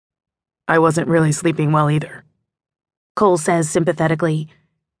I wasn't really sleeping well either. Cole says sympathetically.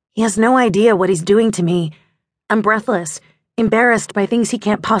 He has no idea what he's doing to me. I'm breathless, embarrassed by things he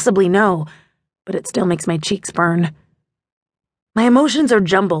can't possibly know, but it still makes my cheeks burn. My emotions are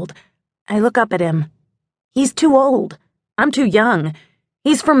jumbled. I look up at him. He's too old. I'm too young.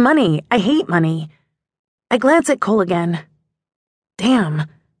 He's for money. I hate money. I glance at Cole again. Damn,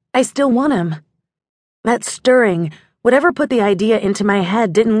 I still want him. That stirring, whatever put the idea into my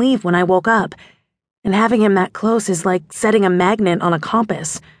head didn't leave when I woke up, and having him that close is like setting a magnet on a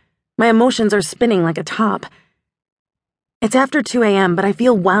compass. My emotions are spinning like a top. It's after 2 a.m., but I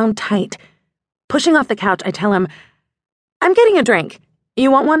feel wound tight. Pushing off the couch, I tell him, I'm getting a drink.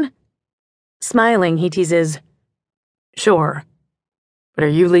 You want one? Smiling, he teases, Sure. But are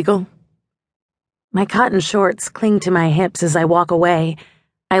you legal? My cotton shorts cling to my hips as I walk away.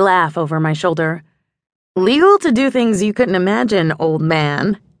 I laugh over my shoulder. Legal to do things you couldn't imagine, old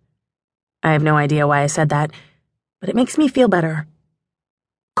man. I have no idea why I said that, but it makes me feel better.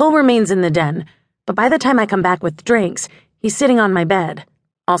 Cole remains in the den, but by the time I come back with drinks, he's sitting on my bed,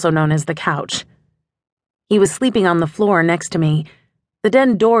 also known as the couch. He was sleeping on the floor next to me. The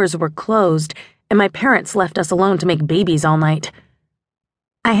den doors were closed, and my parents left us alone to make babies all night.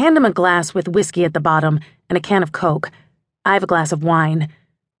 I hand him a glass with whiskey at the bottom and a can of Coke. I have a glass of wine.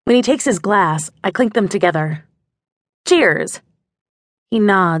 When he takes his glass, I clink them together. Cheers! He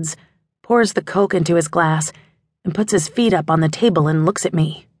nods, pours the Coke into his glass, and puts his feet up on the table and looks at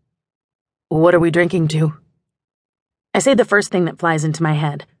me. What are we drinking to? I say the first thing that flies into my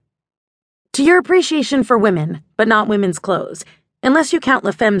head. To your appreciation for women, but not women's clothes, unless you count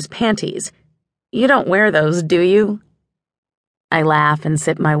La Femme's panties. You don't wear those, do you? I laugh and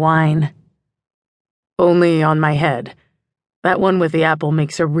sip my wine. Only on my head. That one with the apple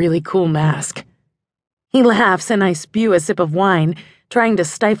makes a really cool mask. He laughs and I spew a sip of wine, trying to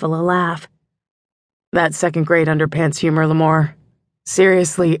stifle a laugh. That second-grade underpants humor, Lamore.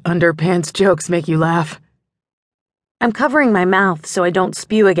 Seriously, underpants jokes make you laugh. I'm covering my mouth so I don't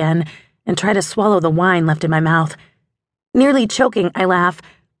spew again and try to swallow the wine left in my mouth. Nearly choking, I laugh.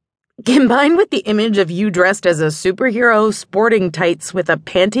 Combined with the image of you dressed as a superhero sporting tights with a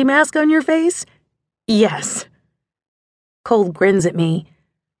panty mask on your face? Yes. Cole grins at me.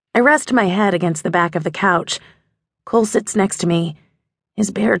 I rest my head against the back of the couch. Cole sits next to me.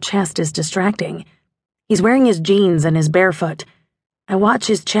 His bare chest is distracting. He's wearing his jeans and is barefoot. I watch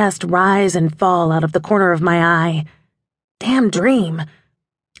his chest rise and fall out of the corner of my eye. Damn dream.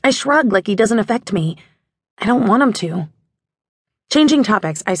 I shrug like he doesn't affect me. I don't want him to. Changing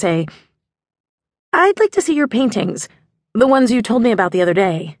topics, I say, I'd like to see your paintings, the ones you told me about the other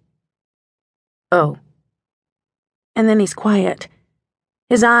day. Oh. And then he's quiet.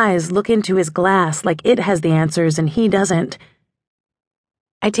 His eyes look into his glass like it has the answers and he doesn't.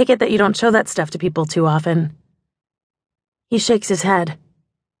 I take it that you don't show that stuff to people too often. He shakes his head.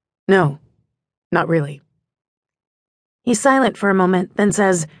 No, not really. He's silent for a moment, then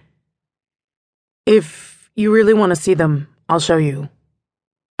says, If you really want to see them, I'll show you.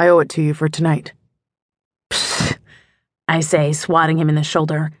 I owe it to you for tonight. Psst, I say, swatting him in the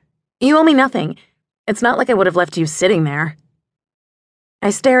shoulder. You owe me nothing. It's not like I would have left you sitting there. I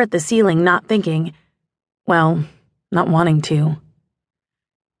stare at the ceiling, not thinking. Well, not wanting to.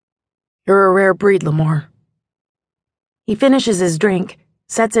 You're a rare breed, Lamore. He finishes his drink,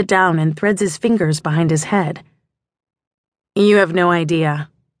 sets it down, and threads his fingers behind his head. You have no idea.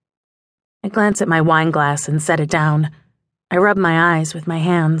 I glance at my wine glass and set it down. I rub my eyes with my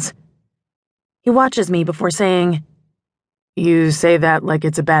hands. He watches me before saying, You say that like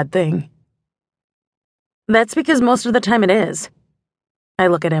it's a bad thing. That's because most of the time it is. I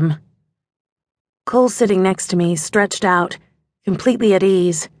look at him. Cole's sitting next to me, stretched out, completely at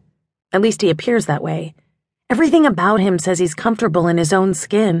ease. At least he appears that way. Everything about him says he's comfortable in his own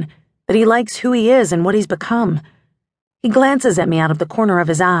skin, that he likes who he is and what he's become. He glances at me out of the corner of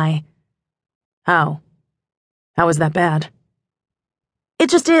his eye. How? How is that bad? It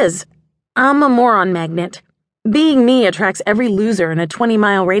just is. I'm a moron magnet. Being me attracts every loser in a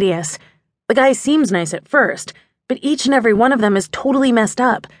 20-mile radius. The guy seems nice at first, but each and every one of them is totally messed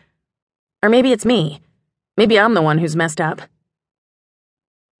up. Or maybe it's me. Maybe I'm the one who's messed up.